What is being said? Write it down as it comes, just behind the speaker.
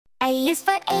A is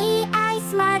for AI,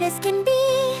 smart as can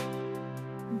be.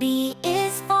 B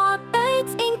is for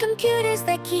birds in computers,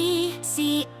 the key.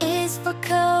 C is for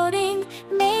coding,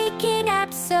 making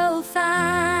apps so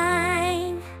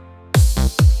fine.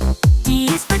 D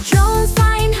is for drones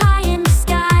flying high in the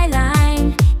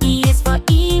skyline. E is for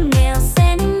email,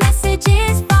 sending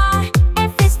messages far.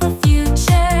 F is for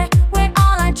future, where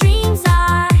all our dreams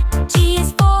are. G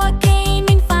is for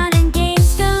gaming, fun and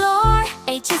games galore.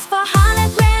 H is for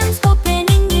holograms,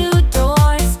 opening new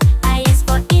doors. I is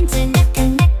for internet,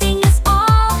 connecting us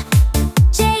all.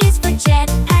 J is for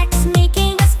jetpacks,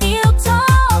 making us feel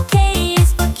tall. K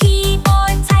is for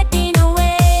keyboard, typing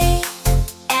away.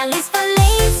 L is for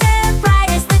laser, bright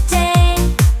as the day.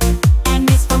 M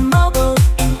is for mobile,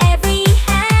 in every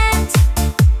hand.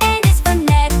 N is for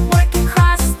network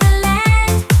across the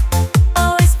land.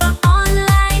 O is for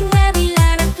online, where we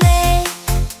learn and play.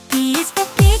 P is for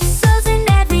pixels in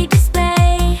every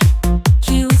display.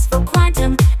 Q is for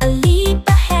quantum, a leap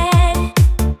ahead.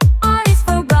 R is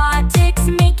for robotics,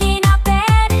 making our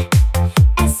bed.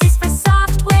 S is for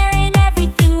software in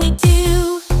everything we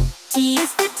do. T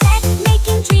is for tech,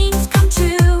 making dreams come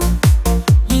true.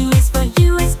 U is for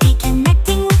USB,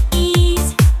 connecting with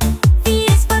ease. V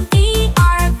is for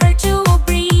VR, a virtual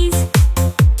breeze.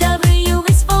 W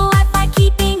is for Wi-Fi,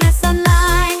 keeping us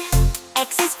online.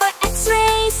 X is for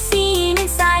X-rays, seeing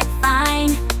inside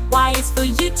fine. Y is for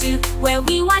YouTube, where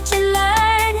we watch and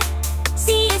learn.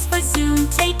 Z is for Zoom,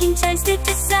 taking turns to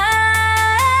discern.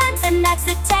 And that's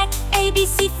the tech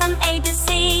ABC from A to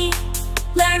Z.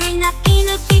 Learning up,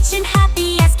 innovation,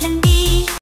 happy as can be.